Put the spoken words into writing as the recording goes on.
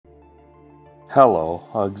Hello,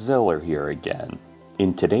 Auxiliar here again.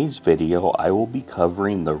 In today's video, I will be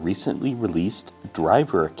covering the recently released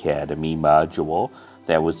Driver Academy module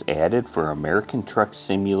that was added for American Truck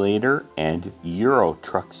Simulator and Euro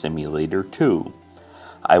Truck Simulator 2.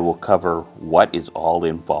 I will cover what is all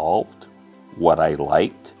involved, what I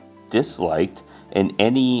liked, disliked, and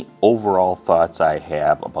any overall thoughts I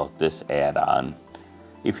have about this add-on.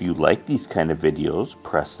 If you like these kind of videos,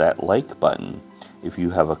 press that like button. If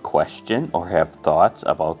you have a question or have thoughts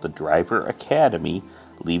about the Driver Academy,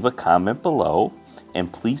 leave a comment below,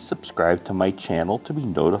 and please subscribe to my channel to be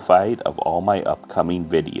notified of all my upcoming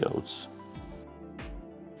videos.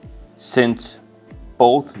 Since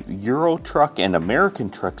both Euro Truck and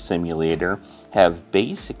American Truck Simulator have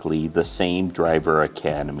basically the same Driver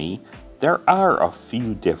Academy, there are a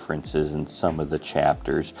few differences in some of the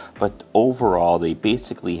chapters, but overall they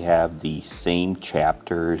basically have the same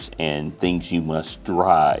chapters and things you must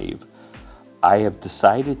drive. I have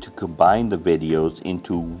decided to combine the videos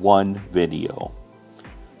into one video.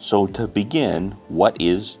 So to begin, what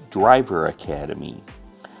is Driver Academy?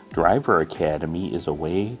 Driver Academy is a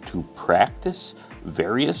way to practice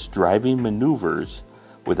various driving maneuvers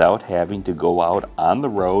without having to go out on the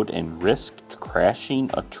road and risk crashing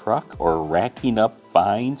a truck or racking up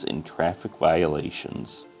fines and traffic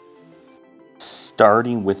violations.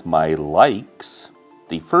 Starting with my likes,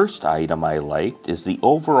 the first item I liked is the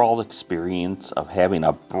overall experience of having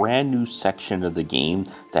a brand new section of the game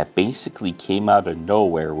that basically came out of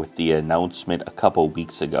nowhere with the announcement a couple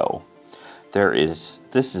weeks ago.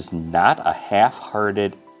 This is not a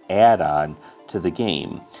half-hearted add-on to the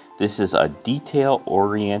game. This is a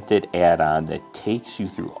detail-oriented add-on that takes you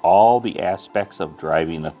through all the aspects of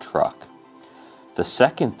driving a truck. The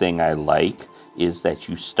second thing I like is that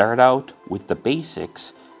you start out with the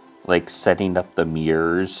basics, like setting up the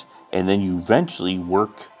mirrors, and then you eventually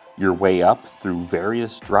work your way up through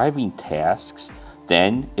various driving tasks.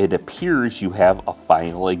 Then it appears you have a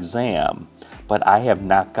final exam, but I have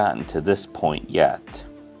not gotten to this point yet.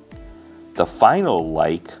 The final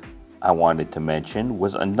like I wanted to mention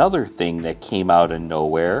was another thing that came out of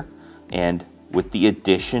nowhere, and with the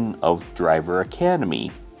addition of Driver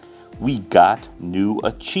Academy, we got new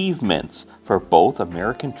achievements for both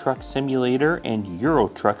American Truck Simulator and Euro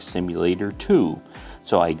Truck Simulator 2.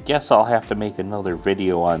 So I guess I'll have to make another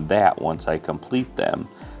video on that once I complete them.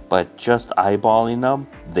 But just eyeballing them,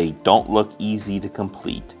 they don't look easy to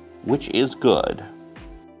complete, which is good.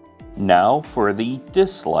 Now for the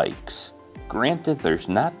dislikes. Granted, there's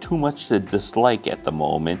not too much to dislike at the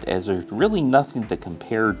moment, as there's really nothing to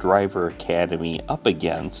compare Driver Academy up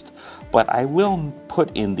against, but I will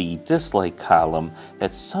put in the dislike column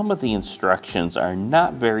that some of the instructions are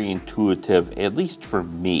not very intuitive, at least for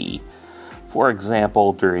me. For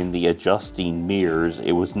example, during the adjusting mirrors,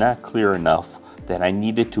 it was not clear enough that I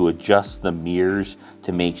needed to adjust the mirrors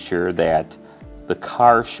to make sure that the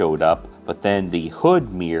car showed up, but then the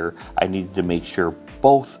hood mirror, I needed to make sure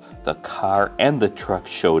both the car and the truck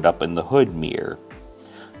showed up in the hood mirror.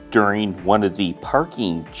 During one of the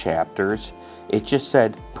parking chapters, it just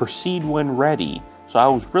said proceed when ready, so I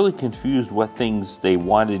was really confused what things they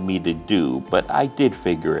wanted me to do, but I did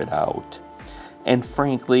figure it out. And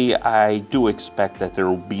frankly, I do expect that there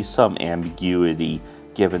will be some ambiguity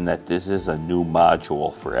given that this is a new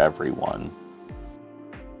module for everyone.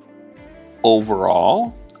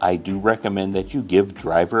 Overall, I do recommend that you give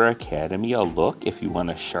Driver Academy a look if you want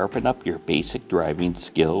to sharpen up your basic driving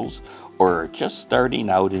skills or are just starting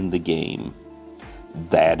out in the game.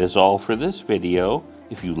 That is all for this video.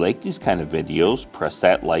 If you like these kind of videos, press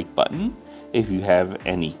that like button. If you have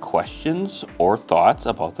any questions or thoughts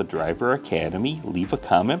about the Driver Academy, leave a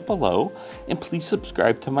comment below, and please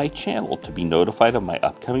subscribe to my channel to be notified of my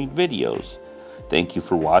upcoming videos. Thank you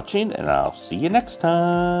for watching, and I'll see you next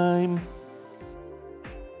time.